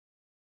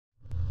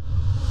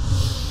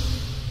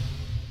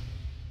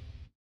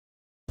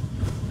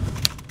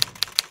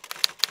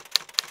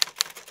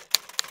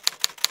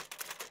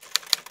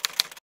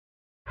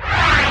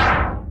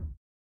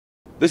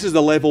This is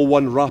the level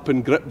 1 wrap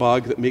and grip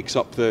bag that makes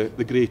up the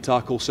grey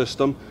tackle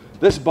system.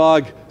 This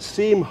bag,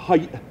 same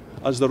height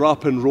as the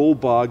wrap and roll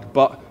bag,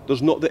 but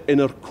there's not the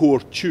inner core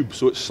tube,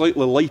 so it's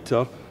slightly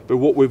lighter. But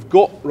what we've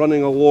got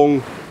running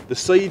along the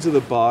sides of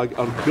the bag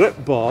are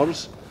grip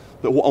bars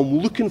that what I'm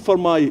looking for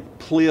my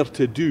player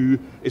to do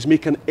is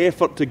make an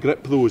effort to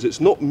grip those.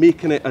 It's not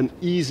making it an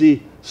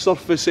easy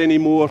surface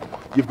anymore.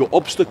 You've got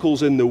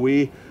obstacles in the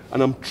way,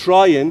 and I'm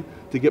trying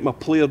to get my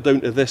player down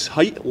to this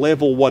height,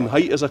 level 1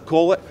 height as I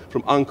call it,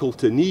 from ankle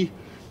to knee.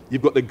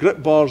 You've got the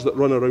grip bars that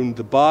run around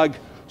the bag,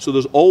 so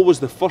there's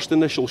always the first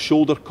initial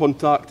shoulder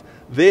contact,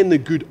 then the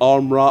good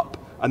arm wrap,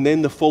 and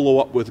then the follow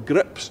up with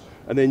grips,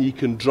 and then you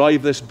can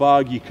drive this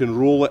bag, you can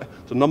roll it.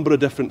 There's a number of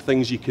different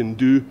things you can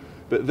do,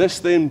 but this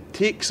then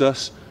takes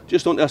us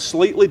just onto a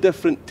slightly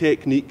different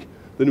technique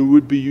than we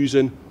would be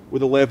using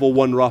with a level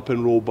 1 wrap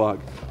and roll bag.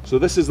 So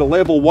this is the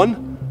level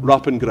 1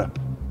 wrap and grip.